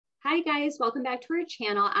Hi guys, welcome back to our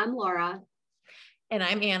channel. I'm Laura. And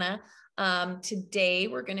I'm Anna. Today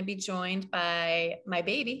we're going to be joined by my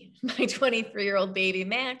baby, my 23-year-old baby,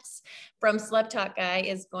 Max, from Celeb Talk Guy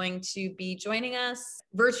is going to be joining us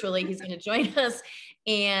virtually. He's going to join us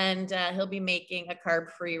and he'll be making a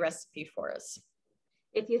carb-free recipe for us.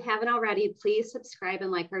 If you haven't already, please subscribe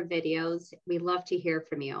and like our videos. We love to hear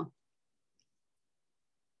from you.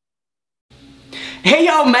 Hey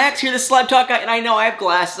yo, Max here, the Celeb Talk Guy, and I know I have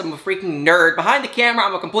glasses. I'm a freaking nerd. Behind the camera,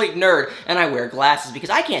 I'm a complete nerd, and I wear glasses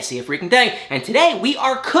because I can't see a freaking thing. And today, we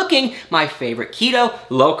are cooking my favorite keto,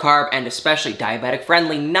 low carb, and especially diabetic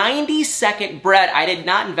friendly 90-second bread. I did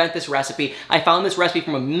not invent this recipe. I found this recipe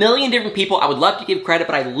from a million different people. I would love to give credit,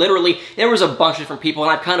 but there was a bunch of different people,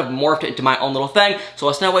 and I've kind of morphed it into my own little thing. So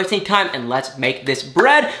let's not waste any time, and let's make this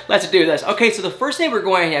bread. Let's do this. Okay, so the first thing we're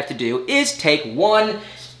going to have to do is take 1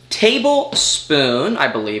 tablespoon, I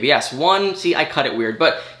believe, yes, see, I cut it weird,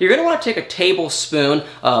 but you're gonna wanna take a tablespoon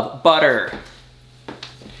of butter.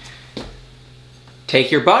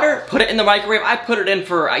 Take your butter, put it in the microwave. I put it in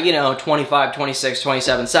for, 25, 26,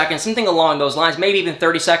 27 seconds, something along those lines, maybe even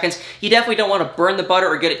 30 seconds. You definitely don't wanna burn the butter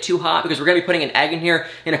or get it too hot because we're gonna be putting an egg in here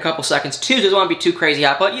in a couple seconds too, so it doesn't wanna be too crazy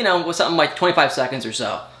hot, but with something like 25 seconds or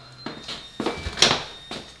so.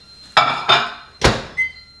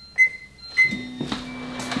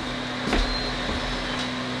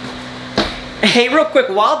 Hey, real quick,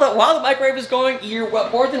 while the microwave is going, you're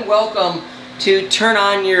more than welcome to turn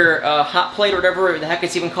on your hot plate or whatever the heck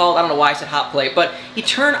it's even called. I don't know why I said hot plate, but you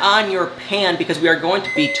turn on your pan because we are going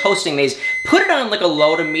to be toasting these. Put it on like a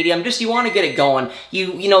low to medium, just you want to get it going.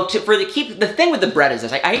 The thing with the bread is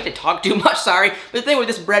this. I hate to talk too much, sorry, but the thing with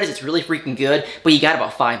this bread is it's really freaking good, but you got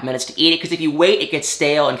about 5 minutes to eat it because if you wait, it gets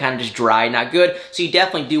stale and kind of just dry, not good. So you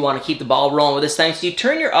definitely do want to keep the ball rolling with this thing. So you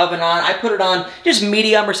turn your oven on. I put it on just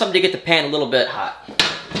medium or something to get the pan a little bit hot.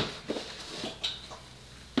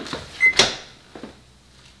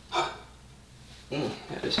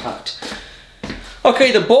 That is hot.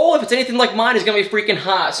 Okay, the bowl, if it's anything like mine, is gonna be freaking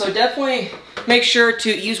hot. So definitely make sure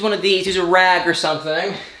to use one of these, use a rag or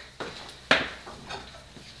something.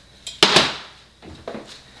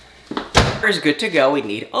 Is good to go. We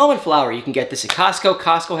need almond flour. You can get this at Costco.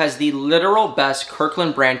 Costco has the literal best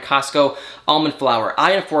Kirkland brand Costco almond flour.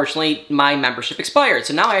 Unfortunately, my membership expired,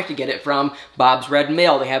 so now I have to get it from Bob's Red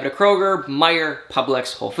Mill. They have it at Kroger, Meijer,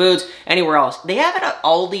 Publix, Whole Foods, anywhere else. They have it at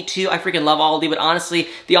Aldi too. I freaking love Aldi, but honestly,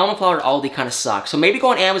 the almond flour at Aldi kind of sucks. So maybe go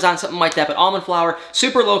on Amazon, something like that, but almond flour,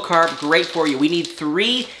 super low carb, great for you. We need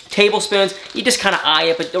 3 tablespoons. You just kind of eye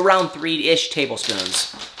it, but around 3-ish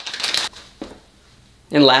tablespoons.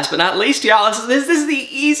 And last but not least, y'all, this is the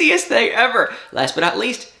easiest thing ever. Last but not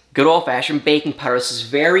least, good old-fashioned baking powder. This is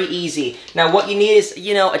very easy. Now, what you need is,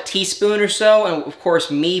 a teaspoon or so, and of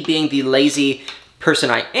course, me being the lazy person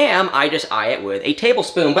I am, I just eye it with a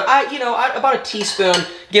tablespoon. But about a teaspoon,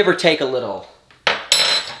 give or take a little.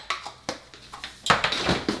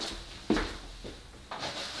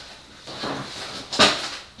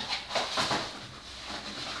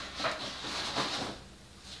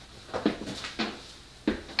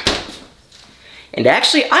 And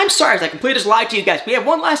actually, I'm sorry if I completely just lied to you guys. We have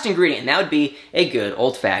one last ingredient, and that would be a good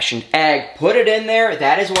old-fashioned egg. Put it in there.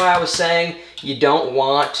 That is why I was saying you don't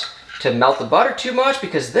want to melt the butter too much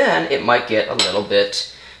because then it might get a little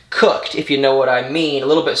bit cooked, if you know what I mean. A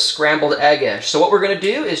little bit scrambled egg-ish. So what we're going to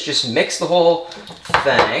do is just mix the whole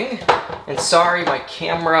thing. And sorry, my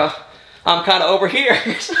camera, I'm kind of over here.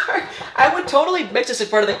 Sorry. I would totally mix this in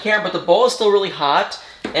front of the camera, but the bowl is still really hot.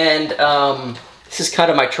 And, this is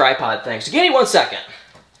kind of my tripod thing. So give me 1 second.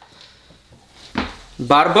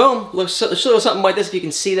 Bada boom. Looks something like this if you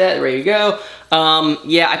can see that. There you go.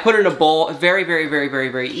 Yeah, I put it in a bowl. Very, very, very, very,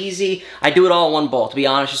 very easy. I do it all in one bowl, to be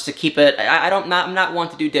honest, just to keep it. I'm not one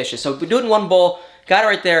to do dishes. So we do it in one bowl. Got it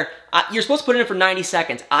right there. You're supposed to put it in for 90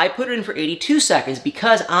 seconds. I put it in for 82 seconds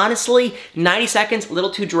because honestly, 90 seconds, a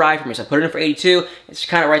little too dry for me. So I put it in for 82. It's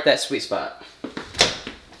kind of right that sweet spot.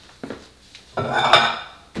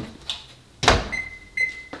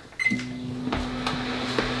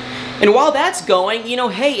 And while that's going,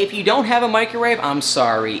 hey, if you don't have a microwave, I'm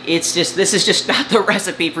sorry. This is just not the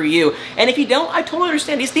recipe for you. And if you don't, I totally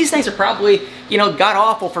understand. These things are probably,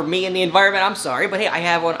 god-awful for me and the environment. I'm sorry, but hey, I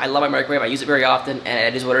have one. I love my microwave. I use it very often, and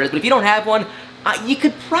it is what it is. But if you don't have one, you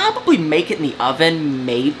could probably make it in the oven,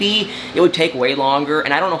 maybe. It would take way longer,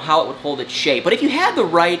 and I don't know how it would hold its shape. But if you had the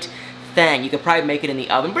right thing. You could probably make it in the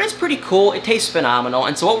oven, but it's pretty cool. It tastes phenomenal.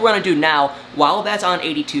 And so what we're gonna do now, while that's on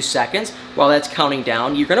 82 seconds, while that's counting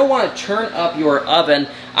down, you're gonna wanna turn up your oven.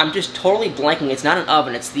 I'm just totally blanking. It's not an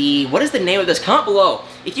oven. It's the, what is the name of this? Comment below.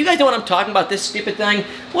 If you guys know what I'm talking about, this stupid thing,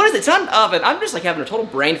 what is it? It's not an oven. I'm just like having a total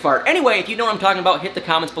brain fart. Anyway, if you know what I'm talking about, hit the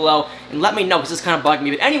comments below and let me know, because this is kind of bugging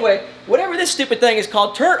me. But anyway, whatever this stupid thing is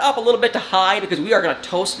called, turn it up a little bit to high, because we are gonna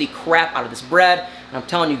toast the crap out of this bread. And I'm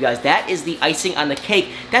telling you guys, that is the icing on the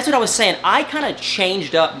cake. That's what I was saying. I kind of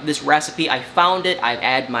changed up this recipe. I found it, I've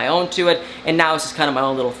added my own to it, and now it's just kind of my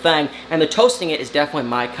own little thing. And the toasting it is definitely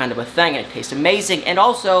my kind of a thing, and it tastes amazing. And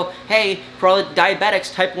also, hey, for all the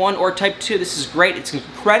diabetics, type 1 or type 2, this is great. It's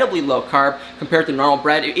incredibly low carb compared to normal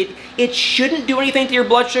bread. It shouldn't do anything to your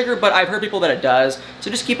blood sugar, but I've heard people that it does. So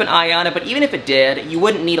just keep an eye on it. But even if it did, you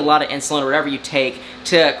wouldn't need a lot of insulin or whatever you take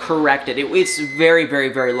to correct it. It's very, very,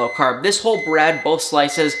 very low carb. This whole bread, both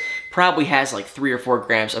slices, probably has like 3 or 4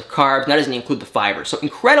 grams of carbs. And that doesn't include the fiber. So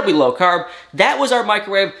incredibly low carb. That was our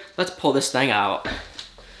microwave. Let's pull this thing out.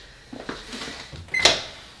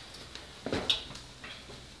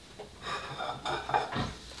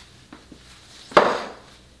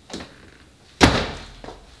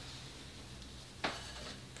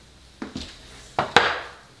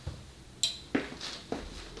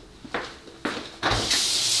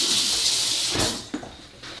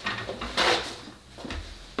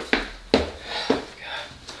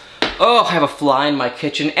 Oh, I have a fly in my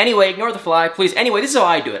kitchen. Anyway, ignore the fly, please. Anyway, this is how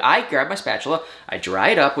I do it. I grab my spatula, I dry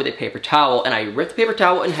it up with a paper towel, and I rip the paper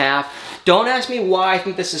towel in half. Don't ask me why I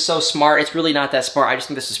think this is so smart. It's really not that smart. I just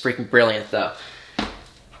think this is freaking brilliant, though.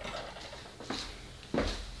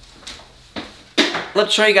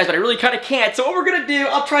 Let's show you guys, but I really kind of can't. So what we're gonna do,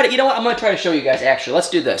 I'll try to, you know what? I'm gonna try to show you guys, actually. Let's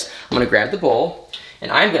do this. I'm gonna grab the bowl,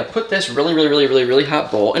 and I'm gonna put this really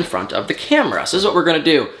hot bowl in front of the camera. So this is what we're gonna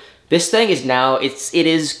do. This thing is now, it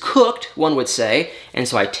is cooked, one would say, and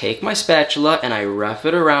so I take my spatula and I rough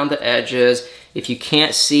it around the edges. If you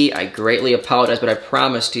can't see, I greatly apologize, but I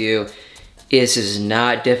promise to you, this is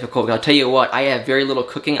not difficult. I'll tell you what, I have very little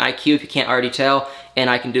cooking IQ, if you can't already tell, and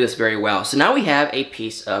I can do this very well. So now we have a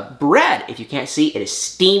piece of bread. If you can't see, it is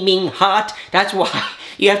steaming hot. That's why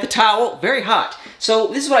you have the towel, very hot. So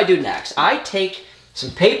this is what I do next. I take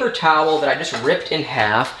some paper towel that I just ripped in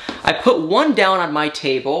half. I put one down on my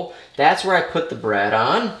table. That's where I put the bread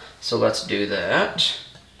on. So let's do that.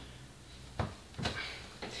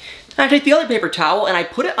 I take the other paper towel and I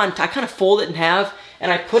put it on, I kind of fold it in half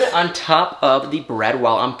and I put it on top of the bread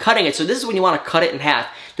while I'm cutting it. So this is when you want to cut it in half.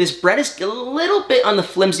 This bread is a little bit on the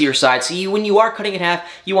flimsier side. So when you are cutting it in half,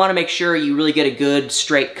 you want to make sure you really get a good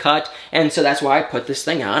straight cut. And so that's why I put this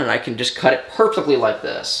thing on and I can just cut it perfectly like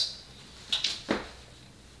this.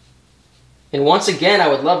 And once again, I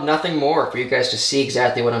would love nothing more for you guys to see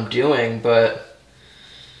exactly what I'm doing, but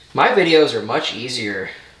my videos are much easier.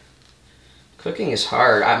 Cooking is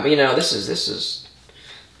hard. You know, this is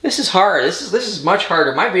hard. This is much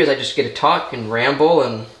harder. My videos, I just get to talk and ramble,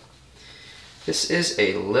 and this is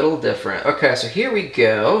a little different. Okay, so here we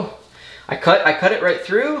go. I cut it right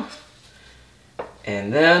through,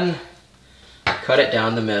 and then I cut it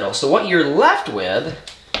down the middle. So what you're left with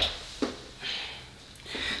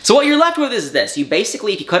is this. You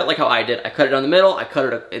basically, if you cut it like how I did, I cut it down the middle, I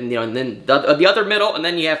cut it, and then the other middle, and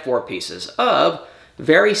then you have 4 pieces of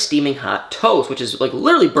very steaming hot toast, which is like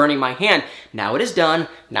literally burning my hand. Now it is done.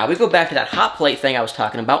 Now we go back to that hot plate thing I was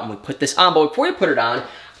talking about when we put this on. But before we put it on,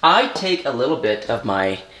 I take a little bit of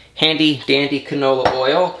my handy dandy canola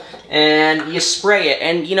oil and you spray it.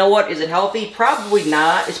 And you know what? Is it healthy? Probably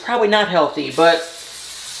not. It's probably not healthy, but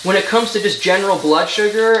when it comes to just general blood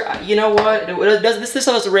sugar, you know what? This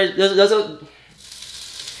doesn't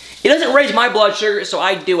raise my blood sugar, so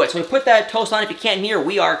I do it. So we put that toast on. If you can't hear,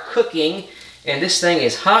 we are cooking, and this thing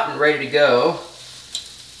is hot and ready to go.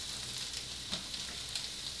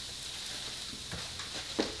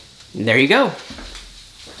 And there you go.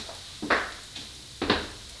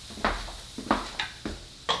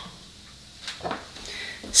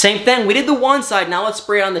 Same thing, we did the one side, now let's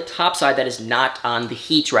spray it on the top side that is not on the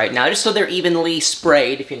heat right now, just so they're evenly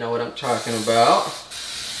sprayed, if you know what I'm talking about.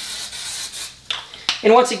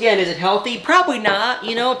 And once again, is it healthy? Probably not,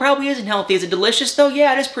 you know, it probably isn't healthy. Is it delicious though?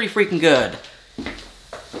 Yeah, it is pretty freaking good.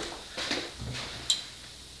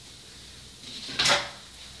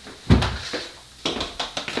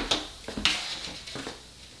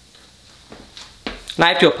 And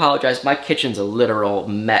I have to apologize, my kitchen's a literal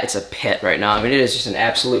mess. It's a pit right now. I mean, it is just an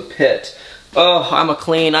absolute pit. Oh,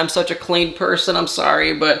 I'm such a clean person, I'm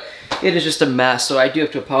sorry, but it is just a mess, so I do have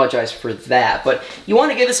to apologize for that. But you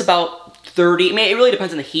want to give this about 30, I mean, it really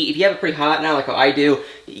depends on the heat. If you have it pretty hot now, like how I do,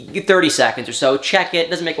 30 seconds or so. Check it.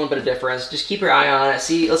 Doesn't make one bit of difference. Just keep your eye on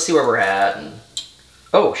it. Let's see where we're at. And,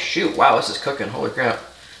 oh, shoot. Wow, this is cooking. Holy crap.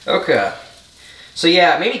 Okay. So,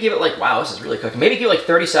 yeah, maybe give it like, wow, this is really cooking. Maybe give it like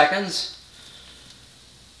 30 seconds.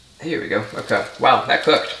 Here we go. Okay. Wow, that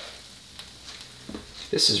cooked.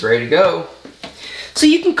 This is ready to go. So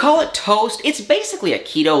you can call it toast. It's basically a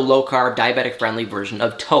keto, low-carb, diabetic-friendly version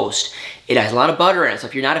of toast. It has a lot of butter in it, so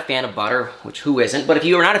if you're not a fan of butter, which who isn't, but if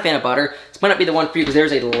you are not a fan of butter, this might not be the one for you because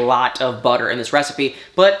there's a lot of butter in this recipe,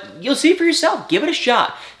 but you'll see for yourself. Give it a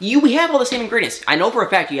shot. We have all the same ingredients. I know for a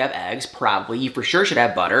fact you have eggs, probably. You for sure should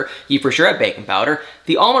have butter. You for sure have baking powder.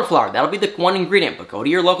 The almond flour, that'll be the one ingredient, but go to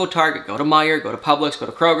your local Target, go to Meijer, go to Publix, go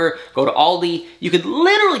to Kroger, go to Aldi. You could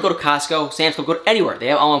literally go to Costco, Sam's Club, go to anywhere. They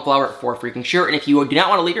have almond flour for freaking sure, and if you do not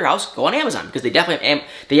want to leave your house, go on Amazon because they definitely have,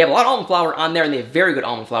 they have a lot of almond flour on there, and they have very good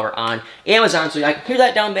almond flour on Amazon, so I can hear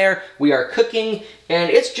that down there. We are cooking,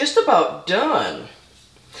 and it's just about done.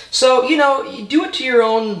 So, you know, you do it to your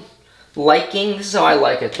own liking. This is how I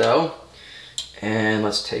like it, though. And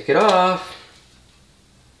let's take it off.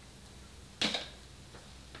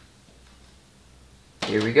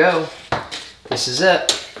 Here we go. This is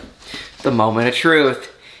it. The moment of truth.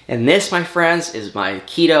 And this, my friends, is my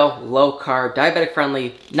keto, low-carb,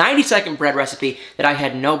 diabetic-friendly, 90-second bread recipe that I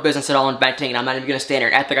had no business at all inventing, and I'm not even going to stand here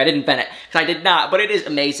and act like I didn't invent it, because I did not, but it is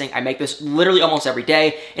amazing. I make this literally almost every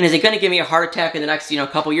day, and is it going to give me a heart attack in the next,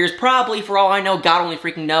 couple years? Probably, for all I know. God only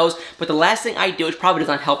freaking knows. But the last thing I do, which probably does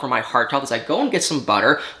not help for my heart health, is I go and get some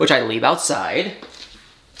butter, which I leave outside.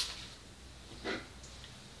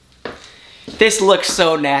 This looks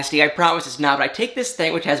so nasty, I promise it's not, but I take this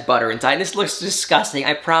thing which has butter inside, and this looks disgusting,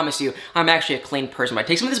 I promise you. I'm actually a clean person, but I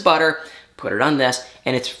take some of this butter, put it on this,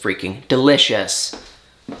 and it's freaking delicious.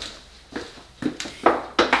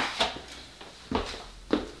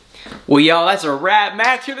 Well, y'all, that's a wrap.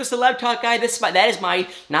 Max here, the Celeb Talk Guy. That is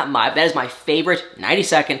my favorite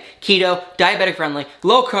 90-second keto, diabetic-friendly,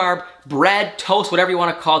 low-carb, bread, toast, whatever you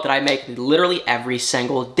want to call it, that I make literally every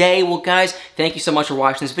single day. Well, guys, thank you so much for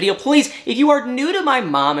watching this video. Please, if you are new to my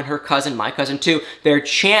mom and her cousin, my cousin too, their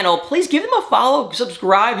channel, please give them a follow,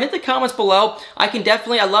 subscribe, hit the comments below.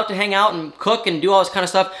 I love to hang out and cook and do all this kind of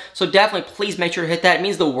stuff, so definitely please make sure to hit that. It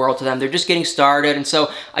means the world to them. They're just getting started, and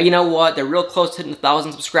so, you know what, they're real close to hitting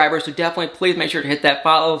 1,000 subscribers, so definitely please make sure to hit that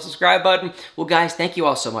follow, subscribe button. Well, guys, thank you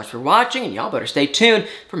all so much for watching, and y'all better stay tuned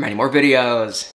for many more videos.